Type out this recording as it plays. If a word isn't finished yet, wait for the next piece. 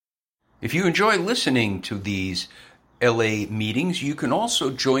If you enjoy listening to these LA meetings, you can also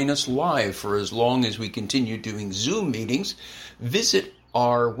join us live for as long as we continue doing Zoom meetings. Visit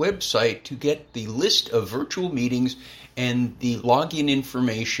our website to get the list of virtual meetings and the login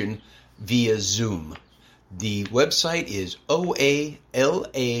information via Zoom. The website is oalaig.org.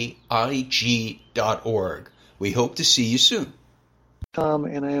 We hope to see you soon. Tom,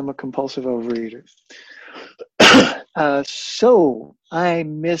 and I am a compulsive overeater. So I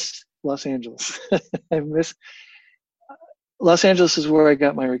miss Los Angeles. Los Angeles is where I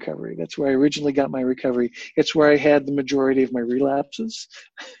got my recovery. That's where I originally got my recovery. It's where I had the majority of my relapses.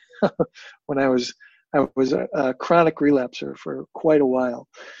 When I was a chronic relapser for quite a while.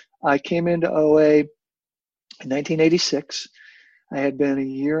 I came into OA in 1986. I had been a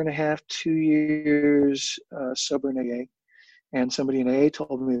year and a half, 2 years sober in AA, and somebody in AA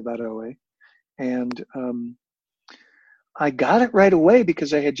told me about OA, and I got it right away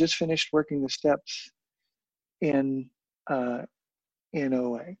because I had just finished working the steps in OA,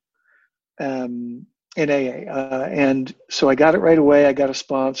 in AA, and so I got it right away. I got a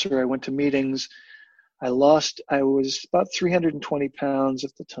sponsor. I went to meetings. I was about 320 pounds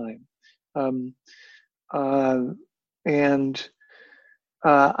at the time. I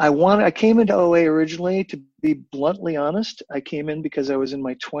came into OA originally, to be bluntly honest. I came in because I was in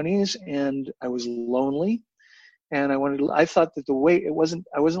my 20s and I was lonely, and I thought that I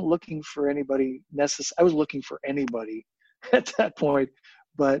wasn't looking for anybody I was looking for anybody at that point,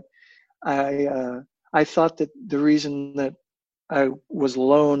 but I thought that the reason that I was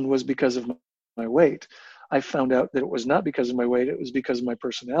alone was because of my weight. I found out that it was not because of my weight, it was because of my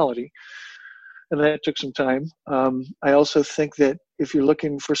personality. And that took some time. I also think that if you're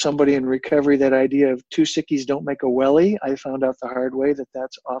looking for somebody in recovery, that idea of two sickies don't make a welly, I found out the hard way that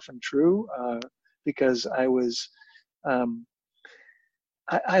that's often true, because I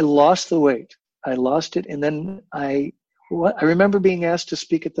lost the weight. I lost it, and then I remember being asked to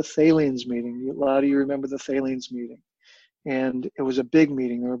speak at the Thalens meeting. A lot of you remember the Thalens meeting. And it was a big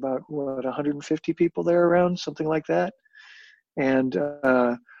meeting. There were about, 150 people there around, something like that. And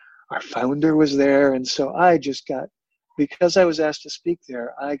our founder was there. And so because I was asked to speak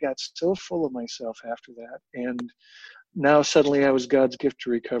there, I got so full of myself after that. And now suddenly I was God's gift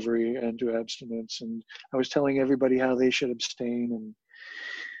to recovery and to abstinence. And I was telling everybody how they should abstain, and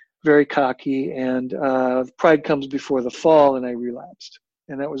very cocky. And pride comes before the fall, and I relapsed.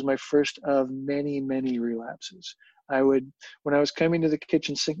 And that was my first of many, many relapses. When I was coming to the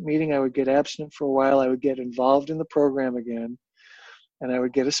kitchen sink meeting, I would get abstinent for a while. I would get involved in the program again, and I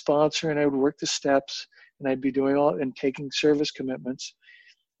would get a sponsor, and I would work the steps, and I'd be doing and taking service commitments.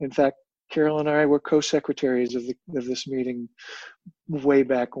 In fact, Carol and I were co-secretaries of this meeting way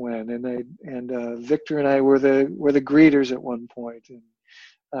back when, and Victor and I were the greeters at one point. And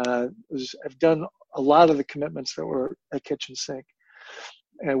I've done a lot of the commitments that were at kitchen sink,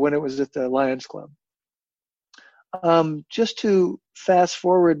 and when it was at the Lions Club. Just to fast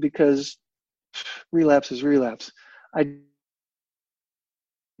forward, because relapse is relapse, I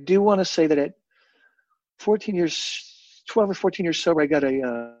do want to say that at 12 or 14 years sober, I got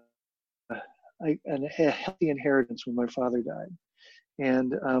a healthy inheritance when my father died.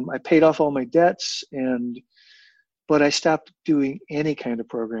 And I paid off all my debts, but I stopped doing any kind of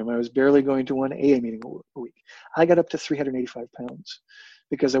program. I was barely going to one AA meeting a week. I got up to 385 pounds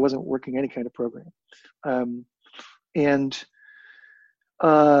because I wasn't working any kind of program.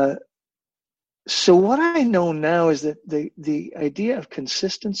 So what I know now is that the idea of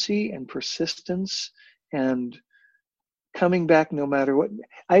consistency and persistence and coming back no matter what,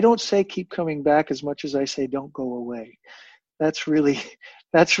 I don't say keep coming back as much as I say don't go away. That's really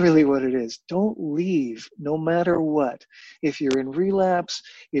what it is. Don't leave no matter what. If you're in relapse,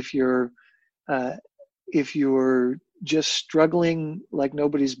 if you're just struggling like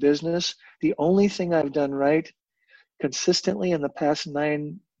nobody's business, the only thing I've done right consistently in the past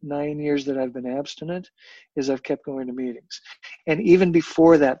nine years that I've been abstinent is I've kept going to meetings. And even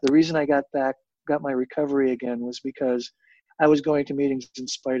before that, the reason I got my recovery again was because I was going to meetings in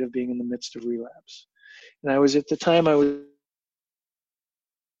spite of being in the midst of relapse. And I was in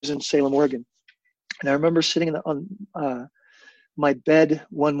Salem, Oregon. And I remember sitting on my bed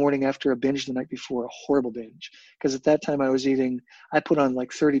one morning after a binge the night before, a horrible binge. Because at that time I put on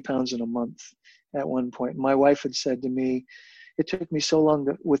like 30 pounds in a month at one point. My wife had said to me, it took me so long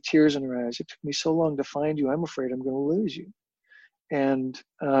with tears in her eyes, it took me so long to find you, I'm afraid I'm going to lose you. And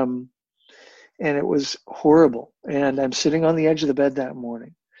it was horrible. And I'm sitting on the edge of the bed that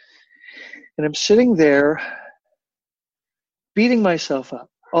morning. And I'm sitting there beating myself up.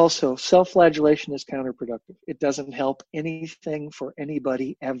 Also, self-flagellation is counterproductive. It doesn't help anything for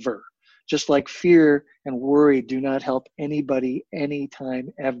anybody ever. Just like fear and worry do not help anybody anytime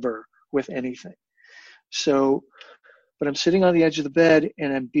ever with anything. So, but I'm sitting on the edge of the bed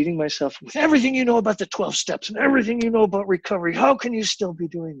and I'm beating myself with everything you know about the 12 steps and everything you know about recovery. How can you still be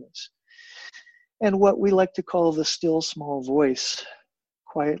doing this? And what we like to call the still small voice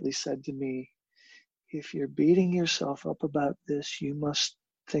quietly said to me, if you're beating yourself up about this, you must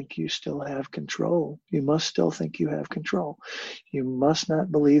think you still have control. You must still think you have control. You must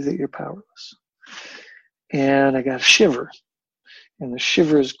not believe that you're powerless. And I got a shiver. And the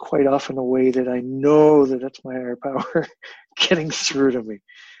shiver is quite often a way that I know that it's my higher power getting through to me.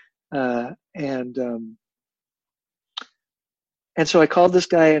 And so I called this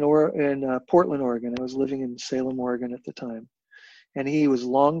guy in Portland, Oregon. I was living in Salem, Oregon at the time. And he was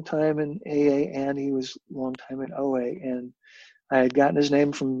long time in AA and he was long time in OA. And I had gotten his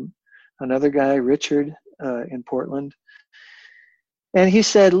name from another guy, Richard, in Portland. And he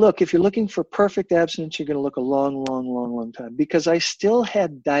said, look, if you're looking for perfect abstinence, you're going to look a long, long, long, long time. Because I still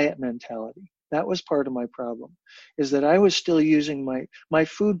had diet mentality. That was part of my problem, is that I was still using my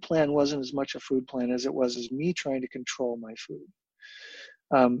food plan wasn't as much a food plan as it was as me trying to control my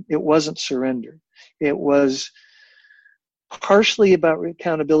food. It wasn't surrender. It was partially about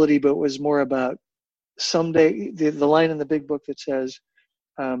accountability, but it was more about someday, the line in the big book that says,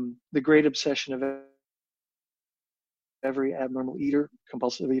 the great obsession of every abnormal eater,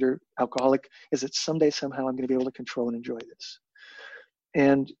 compulsive eater, alcoholic, is that someday, somehow, I'm going to be able to control and enjoy this.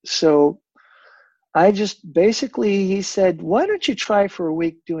 And so I just basically, he said, why don't you try for a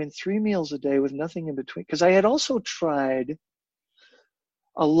week doing 3 meals a day with nothing in between? Because I had also tried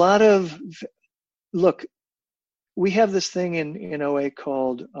a lot of, look, we have this thing in OA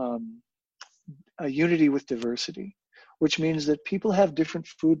called a unity with diversity, which means that people have different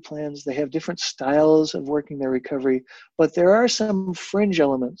food plans, they have different styles of working their recovery, but there are some fringe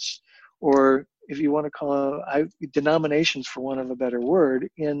elements, or if you want to call it denominations, for want of a better word,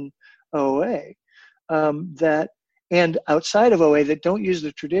 in OA, that, and outside of OA, that don't use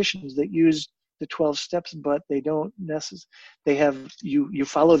the traditions, that use the 12 steps, but they don't necessarily, they have, you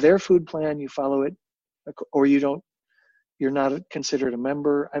follow their food plan, you follow it, or you don't, you're not considered a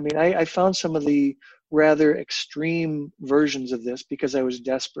member. I mean, I found some of the rather extreme versions of this because I was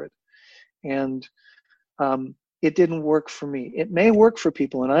desperate. And it didn't work for me. It may work for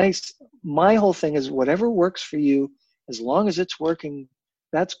people. And my whole thing is whatever works for you, as long as it's working,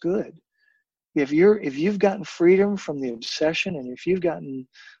 that's good. If you've gotten freedom from the obsession, and if you've gotten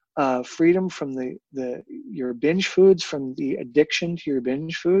freedom from your binge foods, from the addiction to your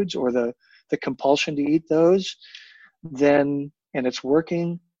binge foods, or the compulsion to eat those, then, and it's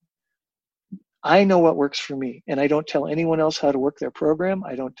working, I know what works for me, and I don't tell anyone else how to work their program.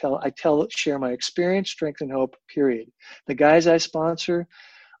 I share my experience, strength, and hope, period. The guys I sponsor,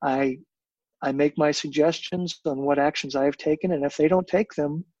 I make my suggestions on what actions I have taken, and if they don't take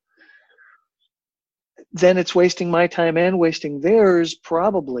them, then it's wasting my time and wasting theirs,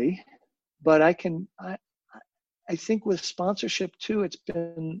 probably. But I think with sponsorship too, it's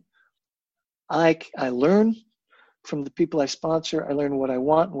been, I learn from the people I sponsor. I learn what I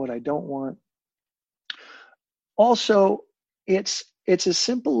want and what I don't want. Also, it's as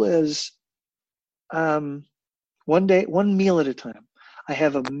simple as one meal at a time. I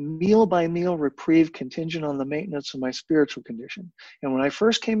have a meal by meal reprieve contingent on the maintenance of my spiritual condition. And when I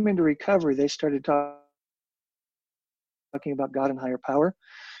first came into recovery, they started talking about God and higher power,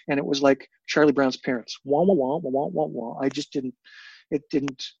 and it was like Charlie Brown's parents. Wah wah wah wah wah wah. It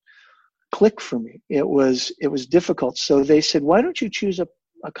didn't click for me. It was difficult. So they said, why don't you choose a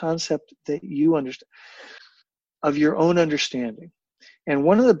concept that you understand, of your own understanding? And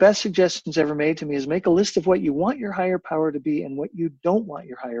one of the best suggestions ever made to me is make a list of what you want your higher power to be and what you don't want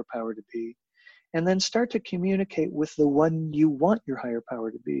your higher power to be, and then start to communicate with the one you want your higher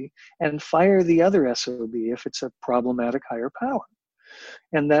power to be, and fire the other SOB if it's a problematic higher power.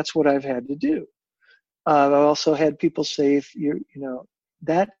 And that's what I've had to do. I've also had people say, if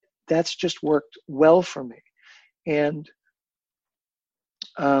that's just worked well for me. And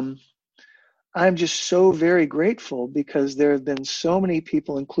I'm just so very grateful, because there have been so many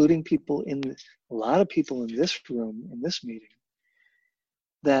people, including a lot of people in this room, in this meeting,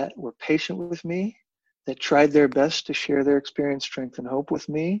 that were patient with me, that tried their best to share their experience, strength, and hope with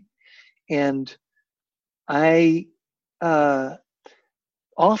me. And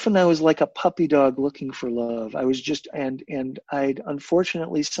often I was like a puppy dog looking for love. I was just, and I'd,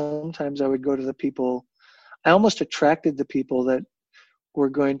 unfortunately, sometimes I would go to the people, I almost attracted the people that were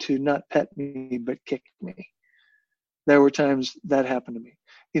going to not pet me, but kick me. There were times that happened to me.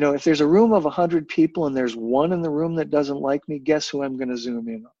 If there's a room of 100 people and there's one in the room that doesn't like me, guess who I'm going to zoom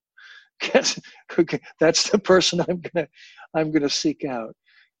in on? Guess, okay, that's the person I'm gonna seek out.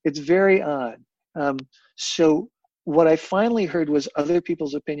 It's very odd. So what I finally heard was other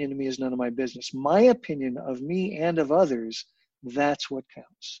people's opinion to me is none of my business. My opinion of me and of others, that's what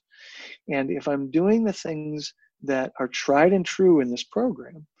counts. And if I'm doing the things that are tried and true in this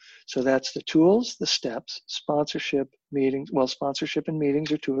program, so that's the tools, the steps, sponsorship, meetings. Well, sponsorship and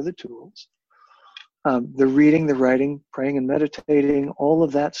meetings are two of the tools. The reading, the writing, praying and meditating, all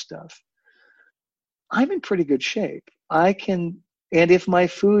of that stuff. I'm in pretty good shape. I can, and if my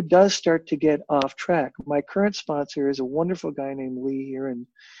food does start to get off track, my current sponsor is a wonderful guy named Lee here, and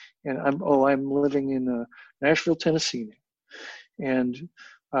I'm living in Nashville, Tennessee now, and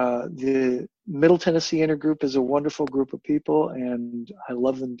the Middle Tennessee Intergroup is a wonderful group of people, and I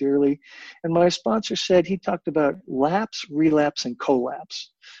love them dearly. And my sponsor said he talked about lapse, relapse, and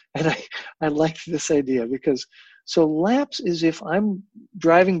collapse, and I liked this idea because so lapse is if I'm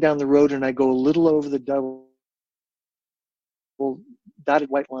driving down the road and I go a little over the double dotted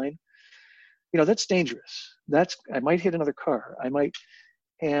white line, that's dangerous. I might hit another car.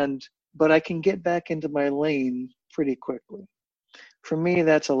 But I can get back into my lane pretty quickly. For me,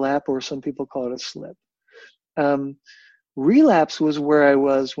 that's a lap, or some people call it a slip. Relapse was where I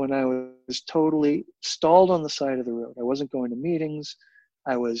was when I was totally stalled on the side of the road. I wasn't going to meetings.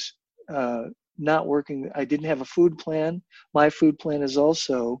 I was not working. I didn't have a food plan. My food plan is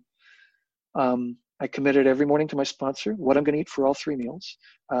also, I committed every morning to my sponsor what I'm going to eat for all 3 meals.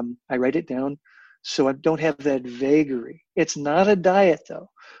 I write it down so I don't have that vagary. It's not a diet though.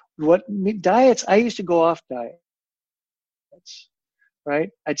 Diets, I used to go off diets, right?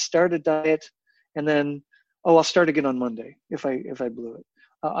 I'd start a diet and then, I'll start again on Monday if I blew it.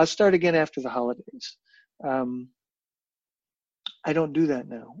 I'll start again after the holidays. I don't do that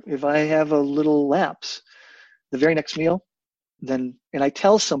now. If I have a little lapse, the very next meal, then, and I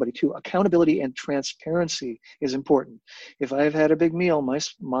tell somebody too, accountability and transparency is important. If I've had a big meal, my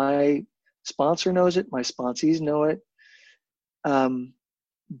sponsor knows it, my sponsees know it.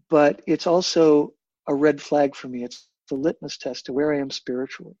 But it's also a red flag for me. It's the litmus test to where I am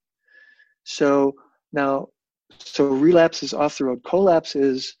spiritually. So relapse is off the road. Collapse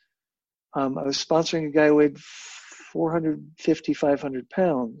is, I was sponsoring a guy who weighed 450, 500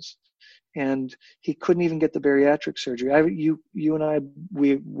 pounds, and he couldn't even get the bariatric surgery. You and I,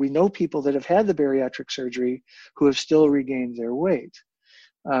 we know people that have had the bariatric surgery who have still regained their weight.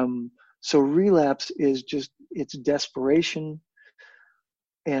 So relapse is just, it's desperation,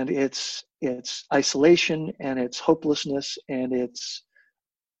 and it's isolation, and it's hopelessness, and it's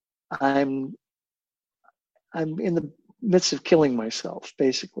I'm in the midst of killing myself,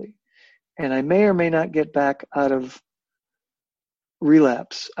 basically. And I may or may not get back out of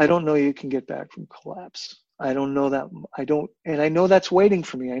relapse. I don't know you can get back from collapse. I don't know that. And I know that's waiting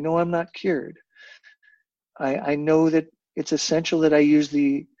for me. I know I'm not cured. I know that it's essential that I use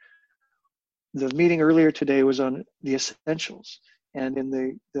the meeting earlier today was on the essentials. And in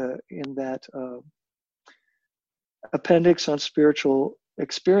that appendix on spiritual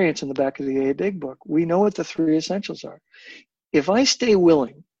experience in the back of the AA Big Book, we know what the 3 essentials are. If I stay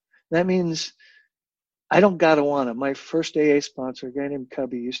willing, that means I don't gotta wanna. My first AA sponsor, a guy named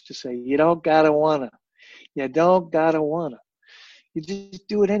Cubby, used to say, you don't gotta wanna. You don't gotta wanna. You just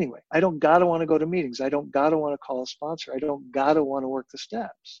do it anyway. I don't gotta wanna go to meetings. I don't gotta wanna call a sponsor. I don't gotta wanna work the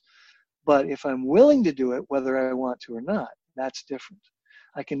steps. But if I'm willing to do it, whether I want to or not, that's different.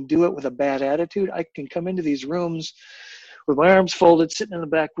 I can do it with a bad attitude. I can come into these rooms with my arms folded, sitting in the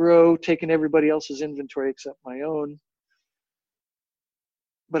back row, taking everybody else's inventory except my own,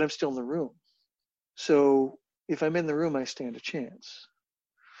 but I'm still in the room. So if I'm in the room, I stand a chance,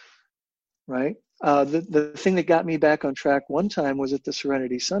 right? The thing that got me back on track one time was at the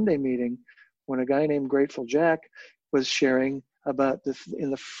Serenity Sunday meeting when a guy named Grateful Jack was sharing about in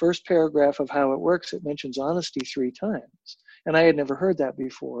the first paragraph of how it works, it mentions honesty 3 times. And I had never heard that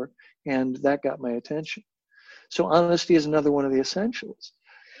before, and that got my attention. So honesty is another one of the essentials.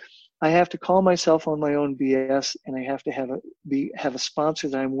 I have to call myself on my own BS, and I have to have a sponsor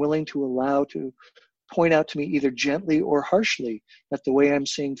that I'm willing to allow to point out to me either gently or harshly that the way I'm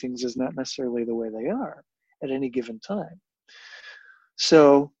seeing things is not necessarily the way they are at any given time.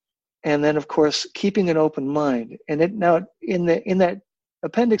 So, and then of course, keeping an open mind. And now in that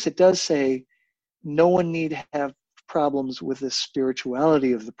appendix, it does say no one need have problems with the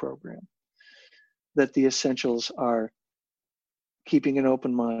spirituality of the program, that the essentials are keeping an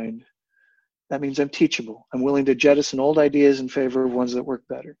open mind. That means I'm teachable. I'm willing to jettison old ideas in favor of ones that work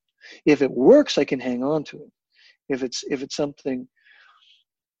better. If it works, I can hang on to it. If it's something,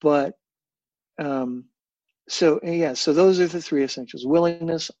 but So those are the three essentials: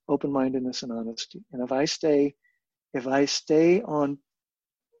 willingness, open-mindedness, and honesty. And if I stay on,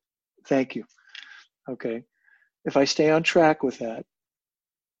 thank you. Okay. If I stay on track with that,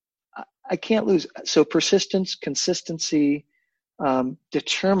 I can't lose. So persistence, consistency,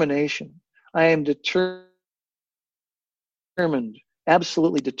 determination. I am determined,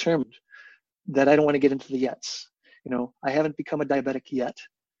 absolutely determined that I don't want to get into the yets. I haven't become a diabetic yet.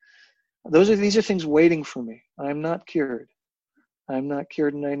 These are things waiting for me. I'm not cured. I'm not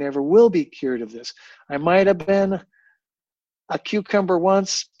cured, and I never will be cured of this. I might have been a cucumber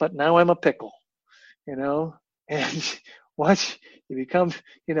once, but now I'm a pickle, and once you become,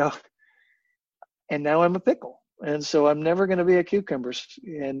 and now I'm a pickle. And so I'm never going to be a cucumber.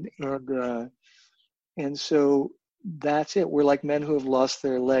 And so that's it. We're like men who have lost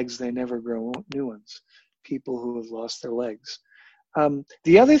their legs. They never grow new ones. People who have lost their legs.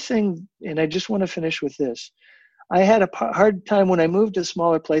 The other thing, and I just want to finish with this. I had a hard time when I moved to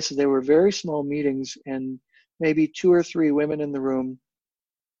smaller places. They were very small meetings and maybe 2 or 3 women in the room.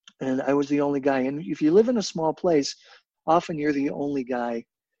 And I was the only guy. And if you live in a small place, often you're the only guy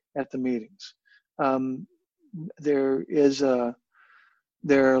at the meetings. There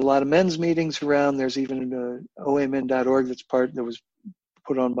are a lot of men's meetings around. There's even oamen.org that was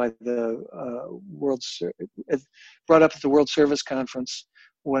put on by the brought up at the World Service Conference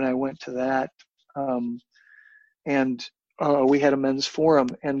when I went to that. And we had a men's forum.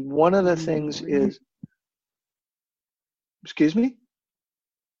 And one of the things is, excuse me?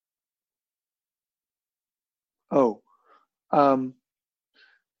 Oh,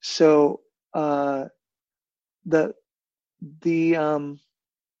 so the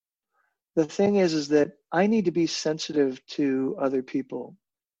thing is that I need to be sensitive to other people,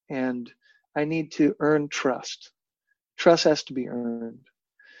 and I need to earn trust. Trust has to be earned.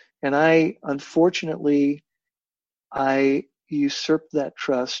 And unfortunately, I usurped that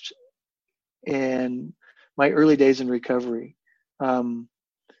trust in my early days in recovery.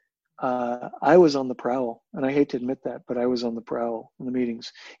 I was on the prowl, and I hate to admit that, but I was on the prowl in the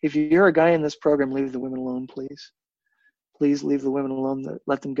meetings. If you're a guy in this program, leave the women alone, please. Please leave the women alone.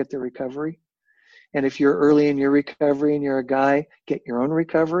 Let them get their recovery. And if you're early in your recovery and you're a guy, get your own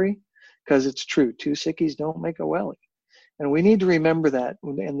recovery, because it's true. 2 sickies don't make a wellie. And we need to remember that.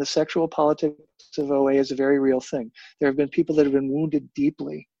 And the sexual politics of OA is a very real thing. There have been people that have been wounded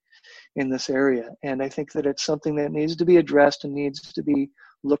deeply in this area. And I think that it's something that needs to be addressed and needs to be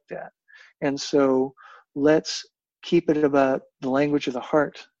looked at. And so let's keep it about the language of the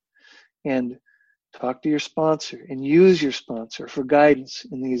heart, and talk to your sponsor and use your sponsor for guidance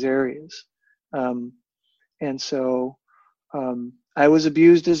in these areas. And so I was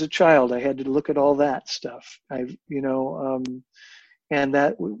abused as a child. I had to look at all that stuff. And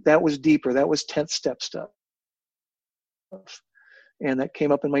that was deeper. That was 10th step stuff. And that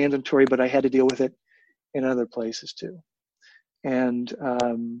came up in my inventory, but I had to deal with it in other places too. And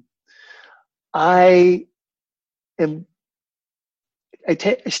I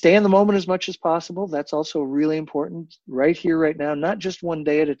stay in the moment as much as possible. That's also really important, right here, right now, not just one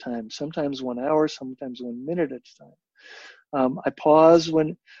day at a time, sometimes 1 hour, sometimes 1 minute at a time. I pause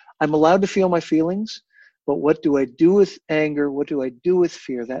when I'm allowed to feel my feelings, but what do I do with anger? What do I do with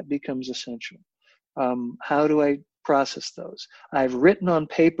fear? That becomes essential. How do I process those? I've written on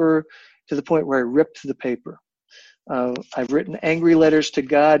paper to the point where I ripped the paper. I've written angry letters to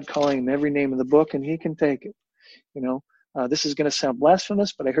God, calling him every name in the book, and he can take it. This is going to sound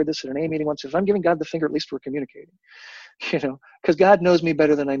blasphemous, but I heard this at an A meeting once. If I'm giving God the finger, at least we're communicating, because God knows me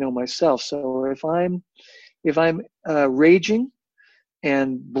better than I know myself. So if I'm raging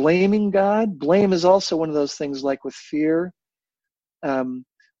and blaming God, blame is also one of those things, like with fear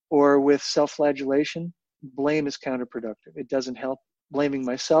or with self-flagellation. Blame is counterproductive. It doesn't help blaming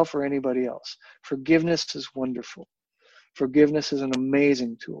myself or anybody else. Forgiveness is wonderful. Forgiveness is an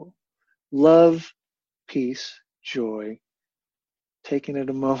amazing tool. Love, peace, joy, taking it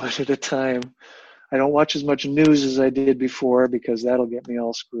a moment at a time. I don't watch as much news as I did before, because that'll get me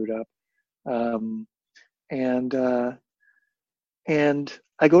all screwed up. And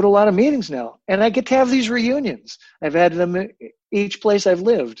I go to a lot of meetings now, and I get to have these reunions. I've had them each place I've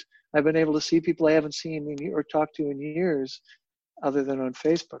lived. I've been able to see people I haven't seen or talked to in years, other than on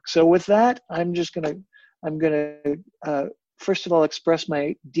Facebook. So with that, I'm gonna first of all express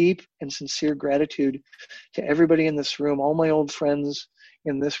my deep and sincere gratitude to everybody in this room, all my old friends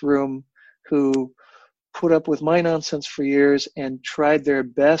in this room who put up with my nonsense for years and tried their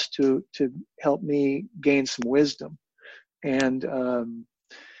best to help me gain some wisdom. And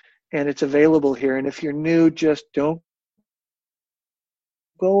it's available here. And if you're new, just don't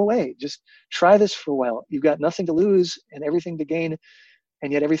go away. Just try this for a while. You've got nothing to lose and everything to gain,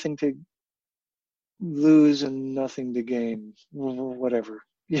 and yet everything to lose and nothing to gain, whatever,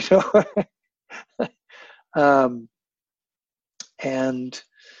 um, and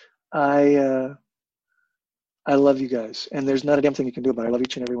I love you guys, and there's not a damn thing you can do about it. I love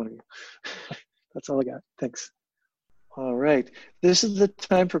each and every one of you. That's all I got. Thanks. All right. This is the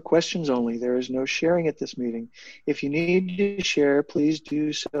time for questions only. There is no sharing at this meeting. If you need to share, please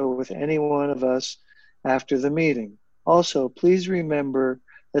do so with any one of us after the meeting. Also, please remember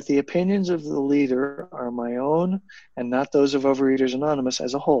that the opinions of the leader are my own and not those of Overeaters Anonymous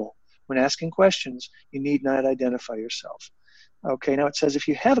as a whole. When asking questions, you need not identify yourself. Okay, now it says if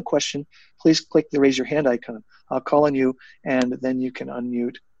you have a question, please click the raise your hand icon. I'll call on you, and then you can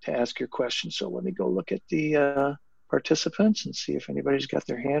unmute to ask your question. So let me go look at the participants and see if anybody's got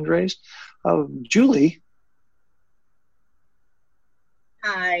their hand raised. Julie.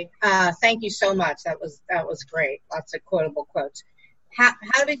 Hi, thank you so much. That was great. Lots of quotable quotes.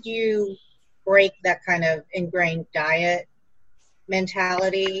 How did you break that kind of ingrained diet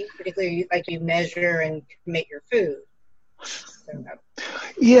mentality, particularly like you measure and commit your food?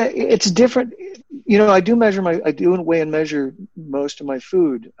 Yeah, it's different. I do weigh and measure most of my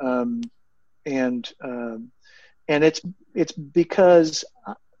food, and it's because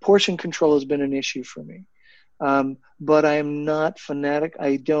portion control has been an issue for me. But I'm not fanatic.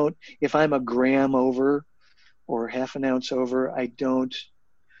 If I'm a gram over or half an ounce over, I don't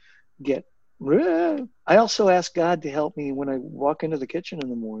get. I also ask God to help me when I walk into the kitchen in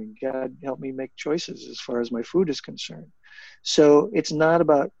the morning. God, help me make choices as far as my food is concerned. So it's not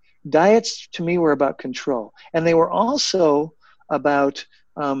about diets. To me, were about control, and they were also about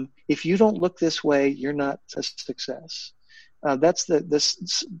if you don't look this way, you're not a success. This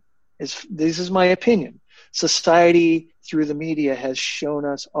is my opinion. Society through the media has shown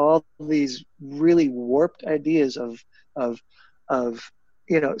us all these really warped ideas of no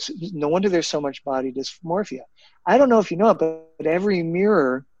wonder there's so much body dysmorphia. I don't know if you know it, but every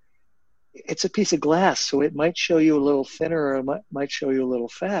mirror, it's a piece of glass, so it might show you a little thinner or it might show you a little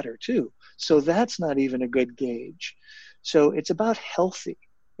fatter too. So that's not even a good gauge. So it's about healthy.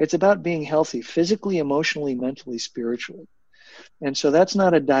 It's about being healthy physically, emotionally, mentally, spiritually. And so that's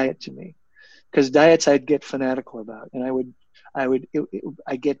not a diet to me, because diets I'd get fanatical about, and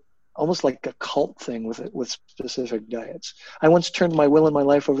I get almost like a cult thing with specific diets. I once turned my will and my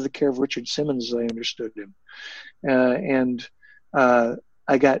life over to the care of Richard Simmons as I understood him, and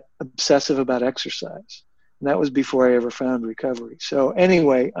I got obsessive about exercise, and that was before I ever found recovery. So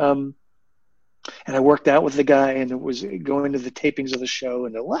anyway, and I worked out with the guy, and it was going to the tapings of the show,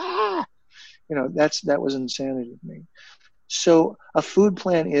 and that was insanity to me. So a food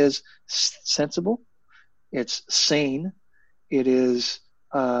plan is sensible, it's sane, it is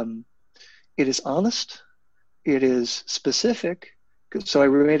honest, it is specific. So I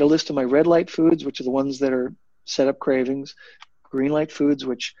made a list of my red light foods, which are the ones that are set up cravings, green light foods,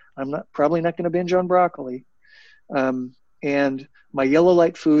 which I'm probably not going to binge on broccoli, and my yellow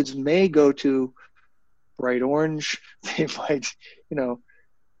light foods may go to bright orange. They might,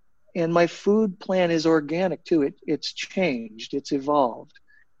 and my food plan is organic too. It's changed, it's evolved.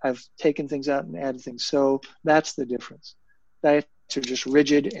 I've taken things out and added things. So that's the difference. Diets are just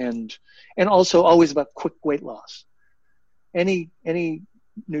rigid and also always about quick weight loss. Any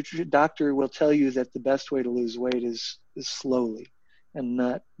doctor will tell you that the best way to lose weight is slowly and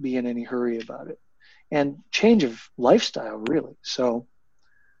not be in any hurry about it. And change of lifestyle, really. So,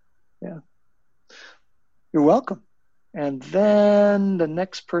 yeah. You're welcome. And then the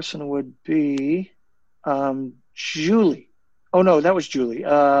next person would be Julie. Oh, no, that was Julie.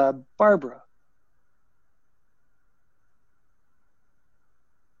 Barbara.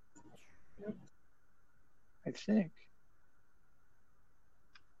 I think.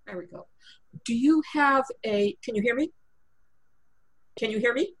 There we go. Do you have can you hear me? Can you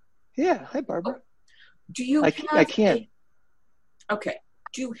hear me? Yeah. Hi, Barbara. Oh. Do you I can. Okay.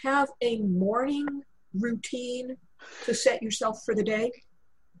 Do you have a morning routine to set yourself for the day?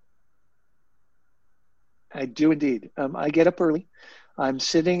 I do indeed. I get up early. I'm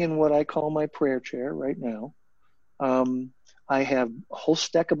sitting in what I call my prayer chair right now. I have a whole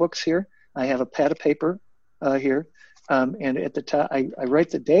stack of books here. I have a pad of paper here. And at the top, I write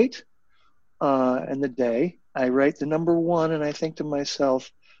the date and the day. I write the number 1, and I think to myself,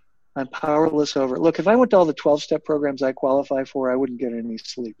 I'm powerless over it. Look, if I went to all the 12-step programs I qualify for, I wouldn't get any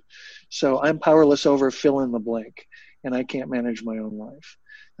sleep. So I'm powerless over fill in the blank, and I can't manage my own life.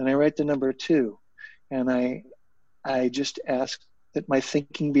 And I write the number 2, and I just ask that my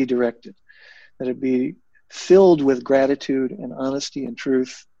thinking be directed, that it be filled with gratitude and honesty and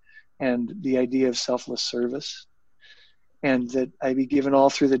truth and the idea of selfless service. And that I be given all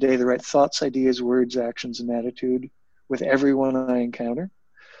through the day the right thoughts, ideas, words, actions, and attitude with everyone I encounter.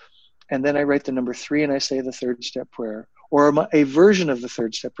 And then I write the number 3 and I say the third step prayer, or a version of the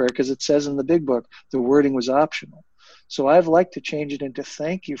third step prayer, because it says in the big book, the wording was optional. So I've liked to change it into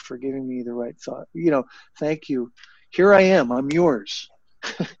thank you for giving me the right thought. Thank you. Here I am. I'm yours.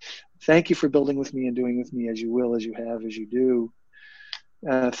 Thank you for building with me and doing with me as you will, as you have, as you do.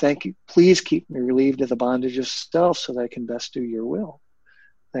 Thank you. Please keep me relieved of the bondage of self so that I can best do your will.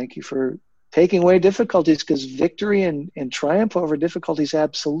 Thank you for taking away difficulties, because victory and triumph over difficulties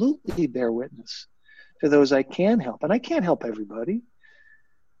absolutely bear witness to those I can help. And I can't help everybody.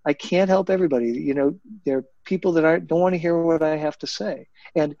 There are people that don't want to hear what I have to say.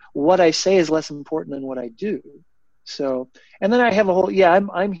 And what I say is less important than what I do. So, and then I have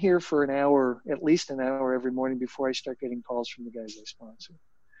I'm here for at least an hour every morning before I start getting calls from the guys I sponsor.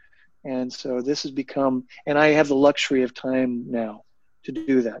 And so this has become, and I have the luxury of time now to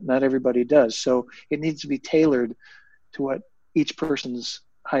do that. Not everybody does. So it needs to be tailored to what each person's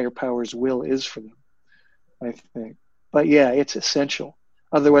higher power's will is for them, I think. But yeah, it's essential.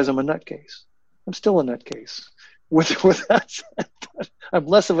 Otherwise, I'm a nutcase. I'm still a nutcase. With that said, but I'm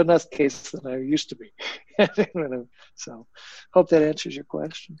less of a nutcase than I used to be. So hope that answers your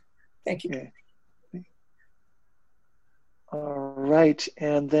question. Thank you. Yeah. All right.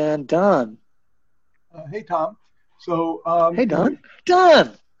 And then Don. Hey, Tom. So, hey, Don.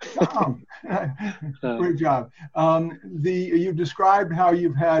 Don. Tom. Great job. You've described how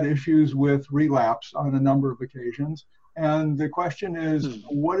you've had issues with relapse on a number of occasions. And the question is,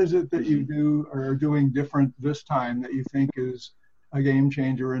 what is it that you do or are doing different this time that you think is a game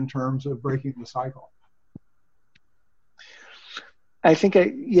changer in terms of breaking the cycle? I think,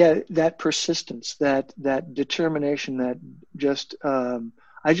 that persistence, that determination, that just,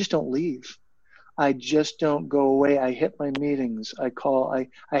 I just don't leave. I just don't go away. I hit my meetings. I call,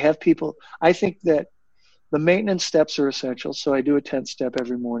 I have people. I think that the maintenance steps are essential. So I do a 10th step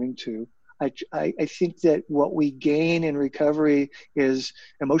every morning too. I think that what we gain in recovery is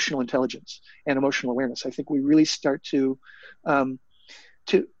emotional intelligence and emotional awareness. I think we really start to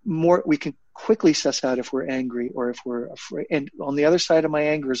we can quickly suss out if we're angry or if we're afraid. And on the other side of my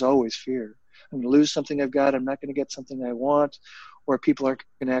anger is always fear. I'm going to lose something I've got. I'm not going to get something I want, or people aren't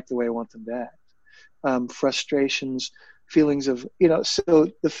going to act the way I want them to act. Frustrations, feelings of,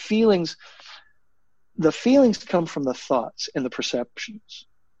 so the feelings come from the thoughts and the perceptions.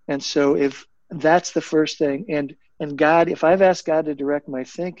 And so if that's the first thing, and God, if I've asked God to direct my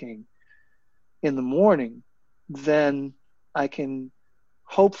thinking in the morning, then I can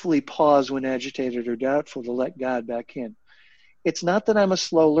hopefully pause when agitated or doubtful to let God back in. It's not that I'm a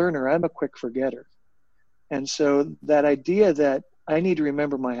slow learner, I'm a quick forgetter. And so that idea that I need to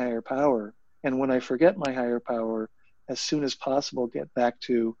remember my higher power, and when I forget my higher power, as soon as possible, get back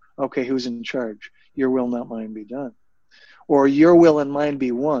to, okay, who's in charge? Your will, not mine, be done. Or your will and mine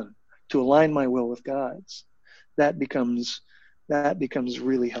be one, to align my will with God's. That becomes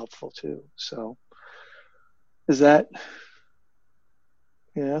really helpful too. So is that,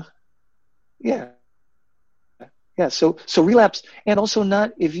 yeah. So relapse, and also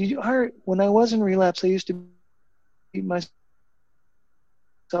not, if you are, when I was in relapse, I used to beat myself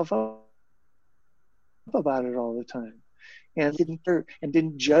up about it all the time, and didn't hurt and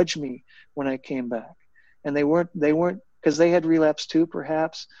didn't judge me when I came back. And they weren't because they had relapse too,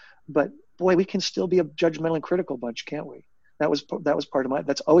 perhaps. But boy, we can still be a judgmental and critical bunch, can't we? That was part of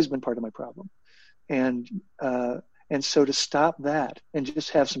that's always been part of my problem. And so to stop that and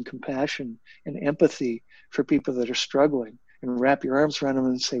just have some compassion and empathy for people that are struggling, and wrap your arms around them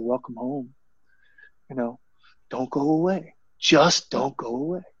and say, welcome home. Don't go away. Just don't go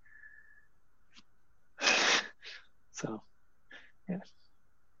away. So, yeah.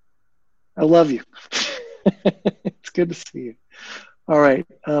 I love you. It's good to see you. All right.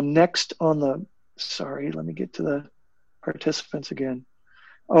 Next let me get to the participants again.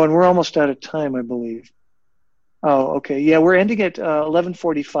 Oh, and we're almost out of time, I believe. Oh, okay. Yeah, we're ending at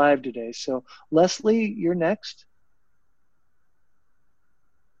 11:45 today. So, Leslie, you're next.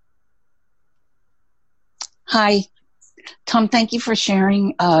 Hi, Tom. Thank you for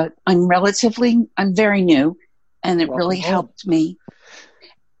sharing. I'm very new, and it really helped me.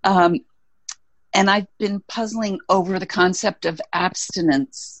 And I've been puzzling over the concept of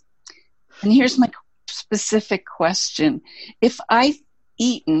abstinence. And here's my specific question. If I've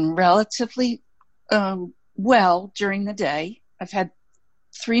eaten relatively well during the day, I've had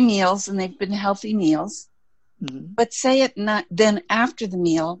 3 meals and they've been healthy meals, but say then after the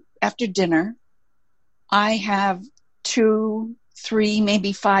meal, after dinner, I have 2, 3,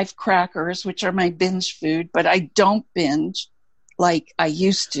 maybe 5 crackers, which are my binge food, but I don't binge like I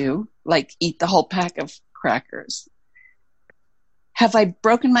used to, like eat the whole pack of crackers. Have I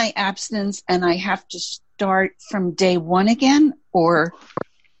broken my abstinence and I have to start from day 1 again, or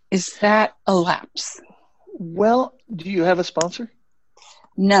is that a lapse? Well, do you have a sponsor?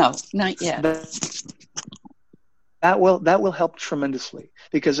 No, not yet. That will help tremendously,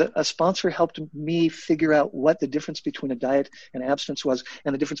 because a sponsor helped me figure out what the difference between a diet and abstinence was,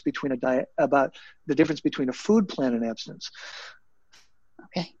 and the difference between a food plan and abstinence.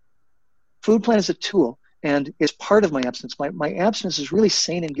 Okay. Food plan is a tool and is part of my abstinence. My abstinence is really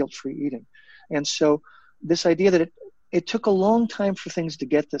sane and guilt-free eating. And so this idea that it took a long time for things to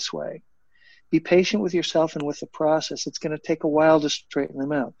get this way. Be patient with yourself and with the process. It's going to take a while to straighten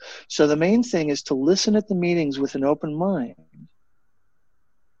them out. So the main thing is to listen at the meetings with an open mind.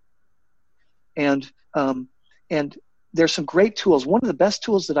 And there's some great tools. One of the best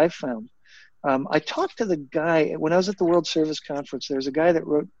tools that I've found, I talked to the guy, when I was at the World Service Conference, there's a guy that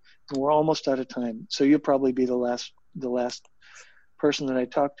wrote, and we're almost out of time, so you'll probably be the last person that I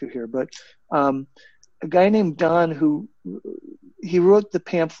talked to here. But a guy named Don, he wrote the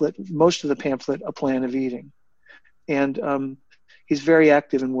pamphlet, most of the pamphlet, A Plan of Eating. And he's very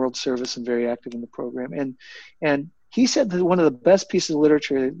active in World Service and very active in the program. And he said that one of the best pieces of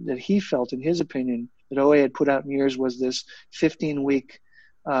literature that he felt, in his opinion, that OA had put out in years was this 15-week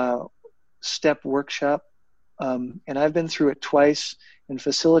step workshop. And I've been through it twice and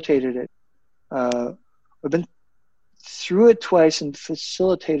facilitated it. I've been through it twice and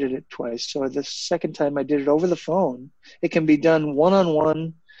facilitated it twice. So the second time I did it over the phone. It can be done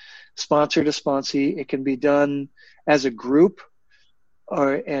one-on-one, sponsor to sponsee. It can be done as a group,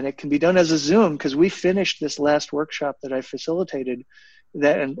 and it can be done as a Zoom, because we finished this last workshop that I facilitated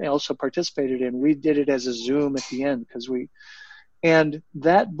and also participated in. We did it as a Zoom at the end, and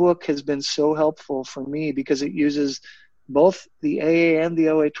that book has been so helpful for me, because it uses both the AA and the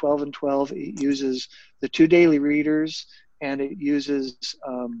OA 12 and 12. It uses the 2 daily readers, and it uses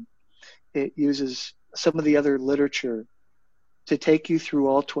some of the other literature to take you through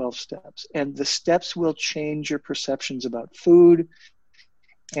all 12 steps. And the steps will change your perceptions about food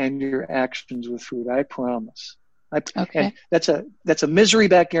and your actions with food. I promise. Okay. And that's a misery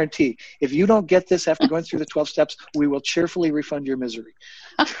back guarantee. If you don't get this after going through the 12 steps, we will cheerfully refund your misery.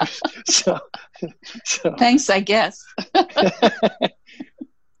 so Thanks, I guess.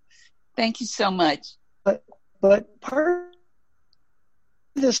 Thank you so much. But part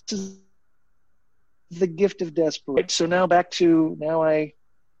of this is the gift of desperation. So now I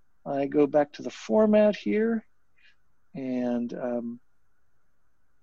go back to the format here, and